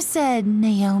 You said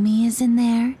Naomi is in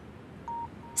there?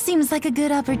 Seems like a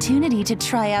good opportunity to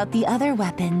try out the other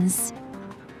weapons.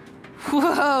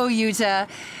 Whoa, Yuta.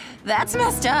 That's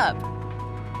messed up.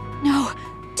 No,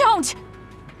 don't!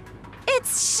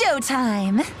 It's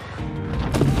showtime!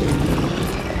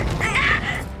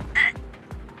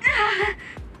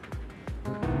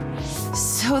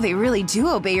 So they really do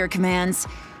obey your commands.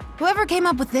 Whoever came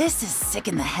up with this is sick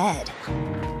in the head.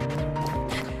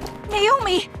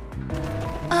 Naomi!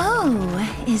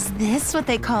 Oh, is this what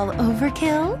they call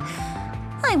overkill?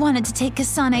 I wanted to take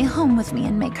Kasane home with me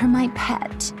and make her my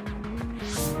pet.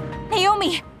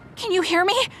 Naomi! Can you hear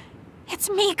me? It's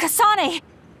me, Kasane!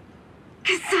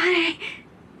 Kasane!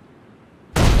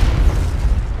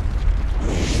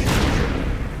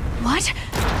 What?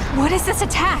 What is this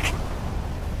attack?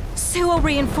 Suo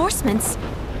reinforcements?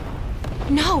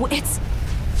 No, it's...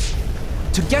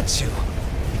 Togetsu!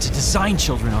 It's a Design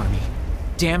Children army.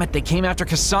 Damn it, they came after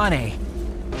Kasane.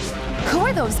 Who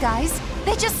are those guys?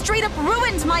 They just straight up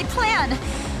ruined my plan!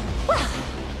 Well,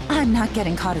 I'm not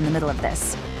getting caught in the middle of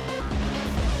this.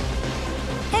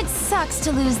 It sucks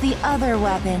to lose the other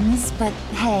weapons, but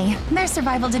hey, their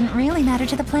survival didn't really matter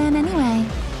to the plan anyway.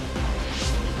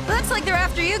 Looks like they're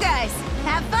after you guys.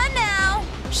 Have fun now!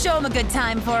 Show them a good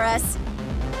time for us.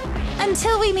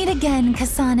 Until we meet again,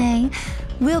 Kasane,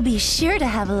 we'll be sure to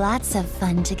have lots of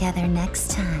fun together next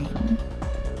time.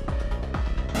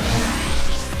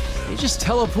 They just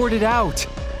teleported out.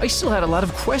 I still had a lot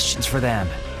of questions for them.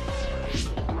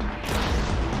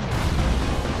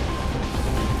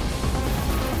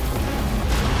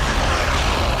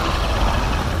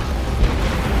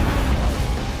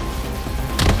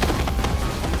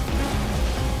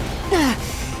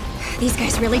 These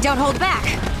guys really don't hold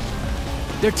back.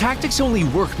 Their tactics only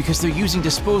work because they're using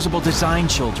disposable Design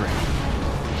Children.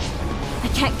 I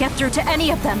can't get through to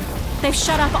any of them. They've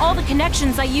shut off all the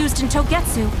connections I used in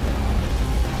Togetsu.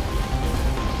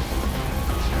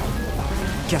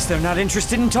 Guess they're not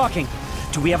interested in talking.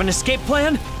 Do we have an escape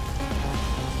plan?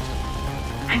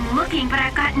 I'm looking, but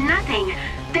I've got nothing.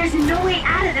 There's no way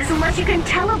out of this unless you can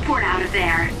teleport out of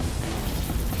there.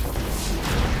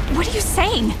 What are you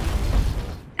saying?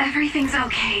 Everything's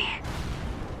okay.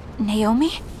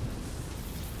 Naomi?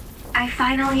 I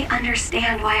finally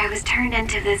understand why I was turned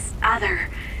into this other.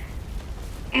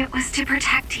 It was to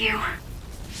protect you.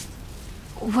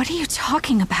 What are you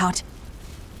talking about?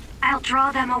 I'll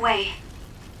draw them away.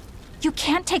 You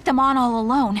can't take them on all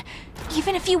alone,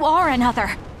 even if you are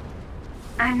another.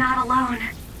 I'm not alone.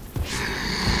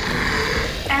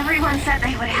 Everyone said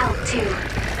they would help too.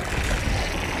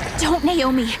 Don't,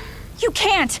 Naomi. You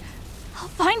can't. I'll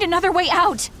find another way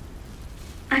out.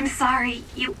 I'm sorry.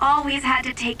 You always had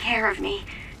to take care of me.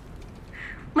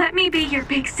 Let me be your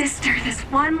big sister this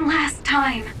one last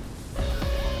time.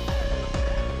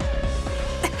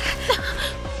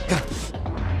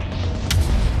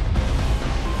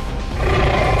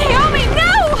 Naomi,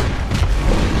 no!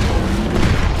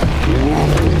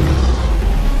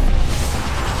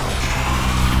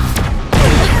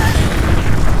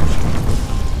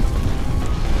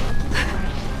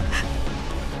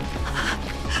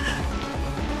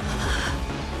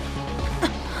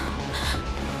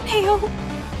 Naomi...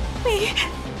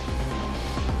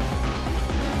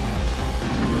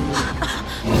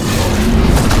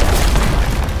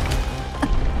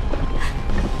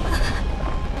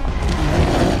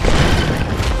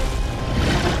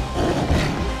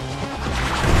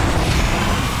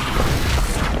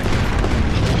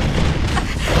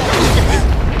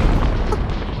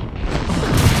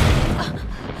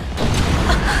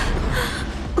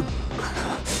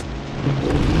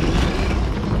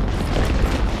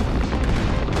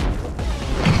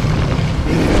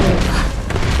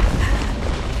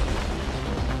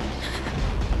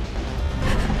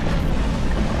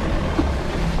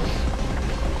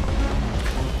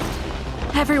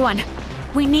 Everyone,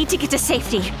 we need to get to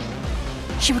safety.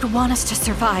 She would want us to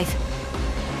survive.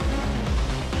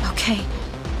 Okay,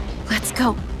 let's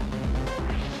go.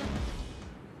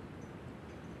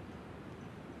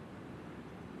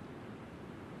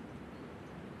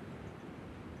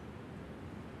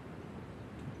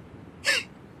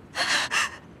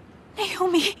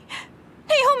 Naomi!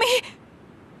 Naomi!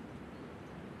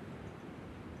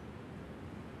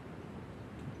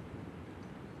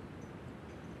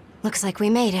 Looks like we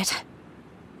made it.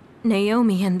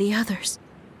 Naomi and the others.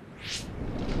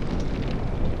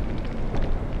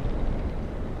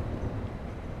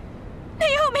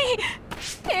 Naomi!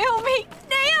 Naomi!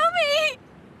 Naomi!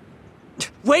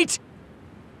 Wait!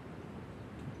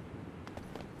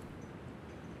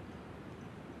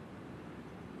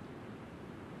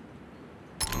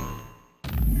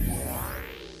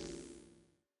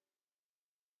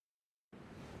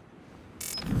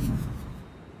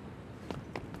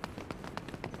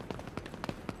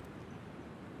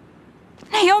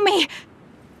 Naomi!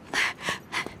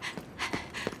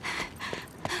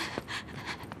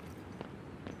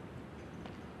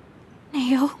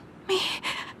 Naomi?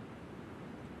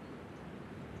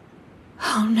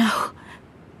 Oh no.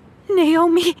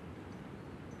 Naomi!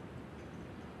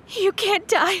 You can't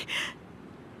die.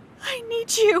 I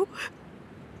need you.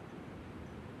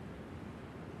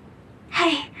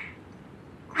 Hey,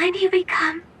 when do you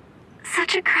become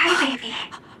such a crybaby?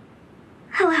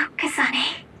 Hello,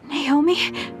 Kasane.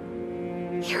 Naomi?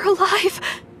 You're alive.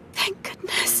 Thank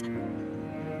goodness.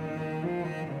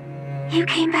 You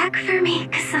came back for me,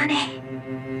 Kasane.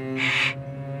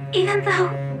 Even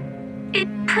though it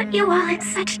put you all in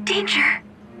such danger.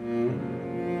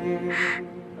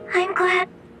 I'm glad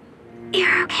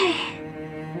you're okay.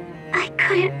 I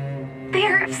couldn't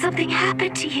bear if something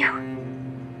happened to you.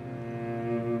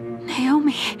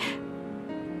 Naomi,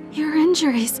 your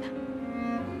injuries.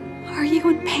 Are you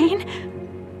in pain?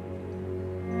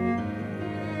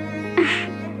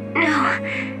 No,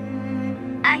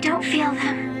 I don't feel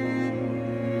them.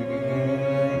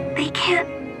 They can't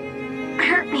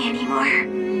hurt me anymore.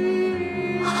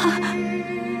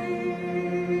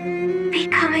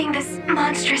 Becoming this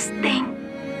monstrous thing.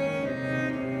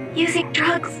 Using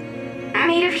drugs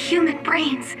made of human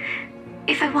brains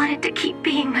if I wanted to keep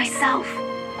being myself.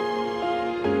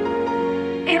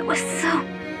 It was so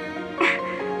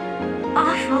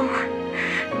awful.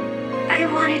 I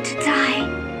wanted to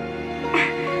die.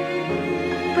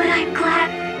 But I'm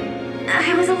glad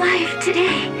I was alive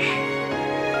today.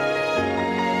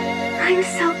 I'm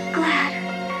so glad.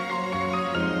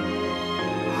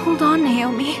 Hold on,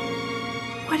 Naomi.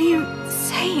 What are you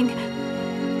saying?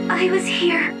 I was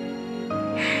here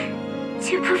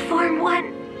to perform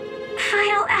one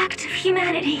final act of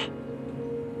humanity.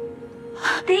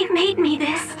 They made me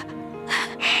this,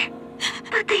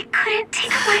 but they couldn't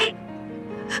take away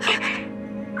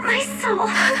my soul.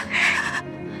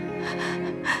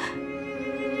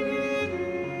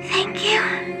 Thank you,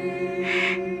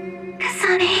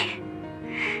 Kasane,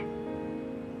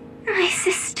 my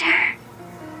sister.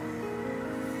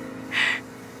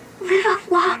 Live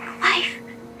a long life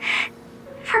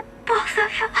for both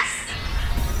of us.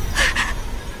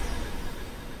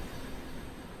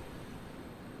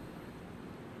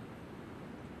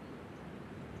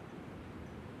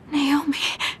 Naomi,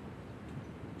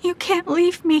 you can't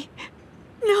leave me.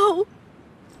 No.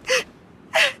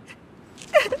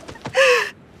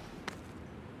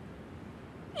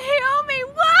 Naomi,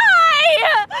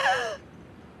 why?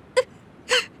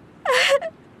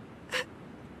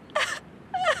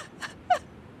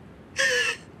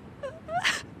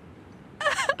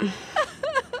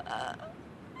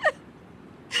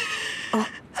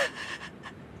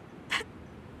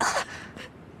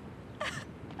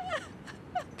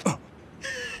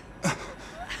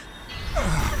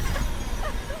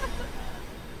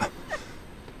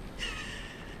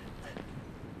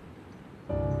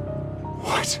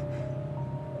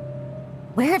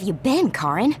 Where have you been,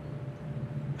 Karin?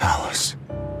 Alice.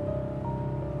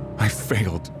 I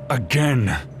failed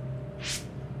again.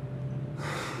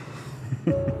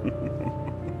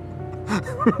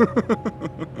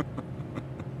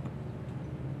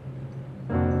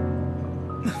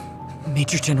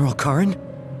 Major General Karin?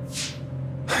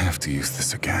 I have to use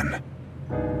this again.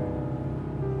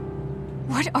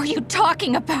 What are you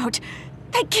talking about?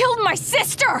 They killed my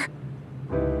sister!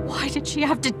 Why did she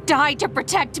have to die to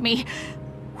protect me?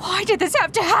 Why did this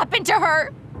have to happen to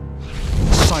her?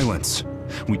 Silence.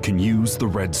 We can use the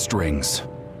red strings.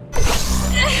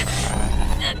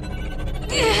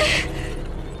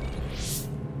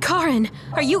 Karin,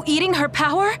 are you eating her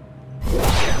power?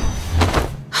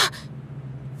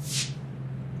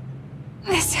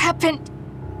 This happened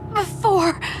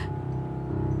before.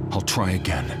 I'll try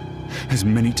again. As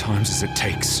many times as it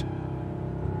takes.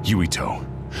 Yuito,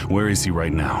 where is he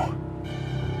right now?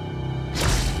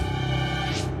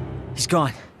 He's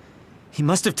gone. He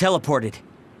must have teleported.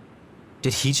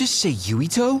 Did he just say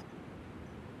Yuito?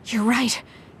 You're right.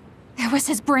 There was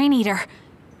his brain eater.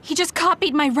 He just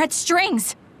copied my red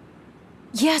strings.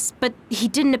 Yes, but he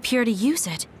didn't appear to use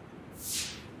it.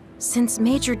 Since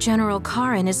Major General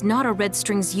Karin is not a red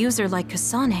strings user like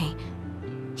Kasane,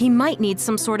 he might need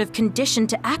some sort of condition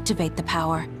to activate the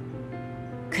power.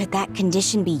 Could that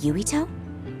condition be Yuito?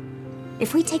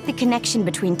 If we take the connection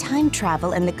between time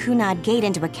travel and the Kunad Gate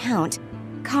into account,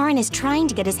 Karin is trying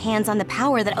to get his hands on the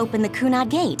power that opened the Kunad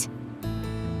Gate.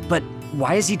 But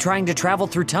why is he trying to travel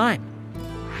through time?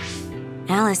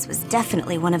 Alice was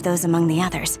definitely one of those among the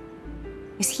others.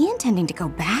 Is he intending to go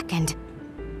back and...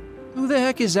 Who the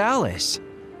heck is Alice?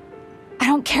 I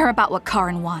don't care about what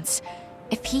Karin wants.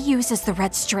 If he uses the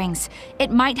red strings,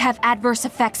 it might have adverse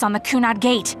effects on the Kunad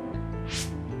Gate.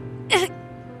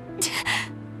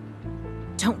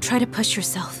 Don't try to push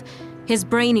yourself. His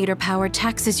Brain Eater power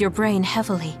taxes your brain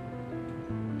heavily.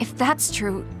 If that's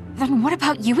true, then what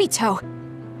about Yuito?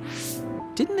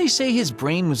 Didn't they say his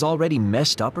brain was already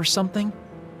messed up or something?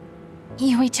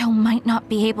 Yuito might not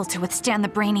be able to withstand the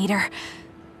Brain Eater.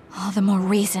 All the more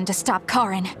reason to stop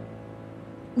Karin.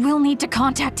 We'll need to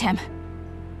contact him.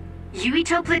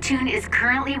 Yuito Platoon is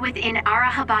currently within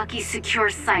Arahabaki's secure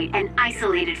site and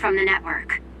isolated from the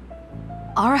network.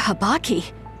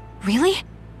 Arahabaki? Really?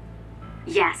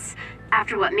 Yes.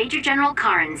 After what Major General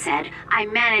Karin said, I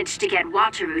managed to get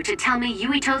Wataru to tell me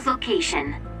Yuito's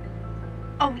location.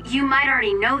 Oh, you might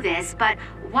already know this, but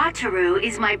Wataru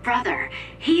is my brother.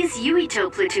 He's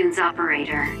Yuito Platoon's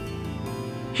operator.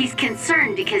 He's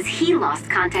concerned because he lost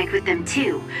contact with them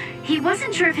too. He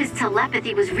wasn't sure if his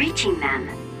telepathy was reaching them.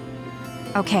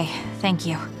 Okay, thank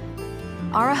you.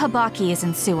 Arahabaki is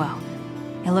in Suo.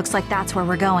 It looks like that's where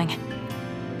we're going.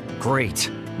 Great.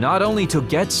 Not only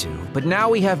Togetsu, but now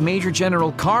we have Major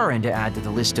General Karin to add to the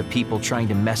list of people trying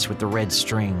to mess with the red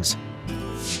strings.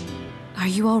 Are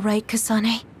you all right,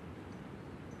 Kasane?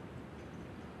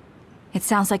 It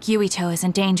sounds like Yuito is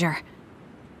in danger.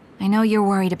 I know you're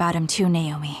worried about him too,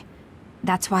 Naomi.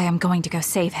 That's why I'm going to go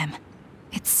save him.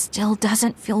 It still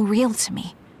doesn't feel real to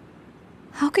me.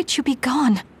 How could you be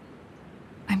gone?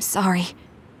 I'm sorry.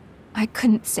 I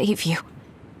couldn't save you.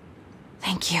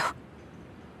 Thank you.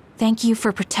 Thank you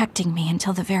for protecting me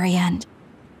until the very end.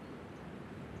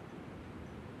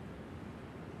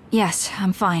 Yes,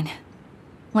 I'm fine.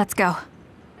 Let's go.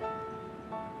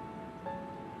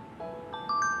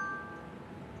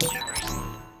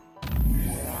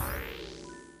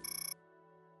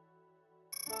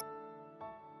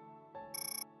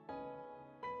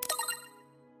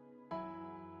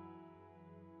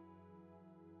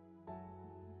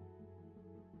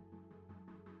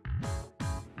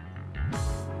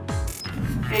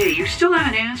 Hey, you still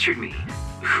haven't answered me.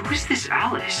 Who is this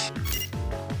Alice?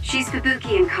 She's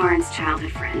Fubuki and Karin's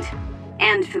childhood friend,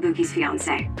 and Fubuki's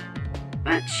fiancé.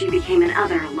 But she became an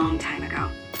other a long time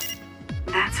ago.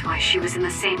 That's why she was in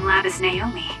the same lab as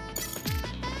Naomi.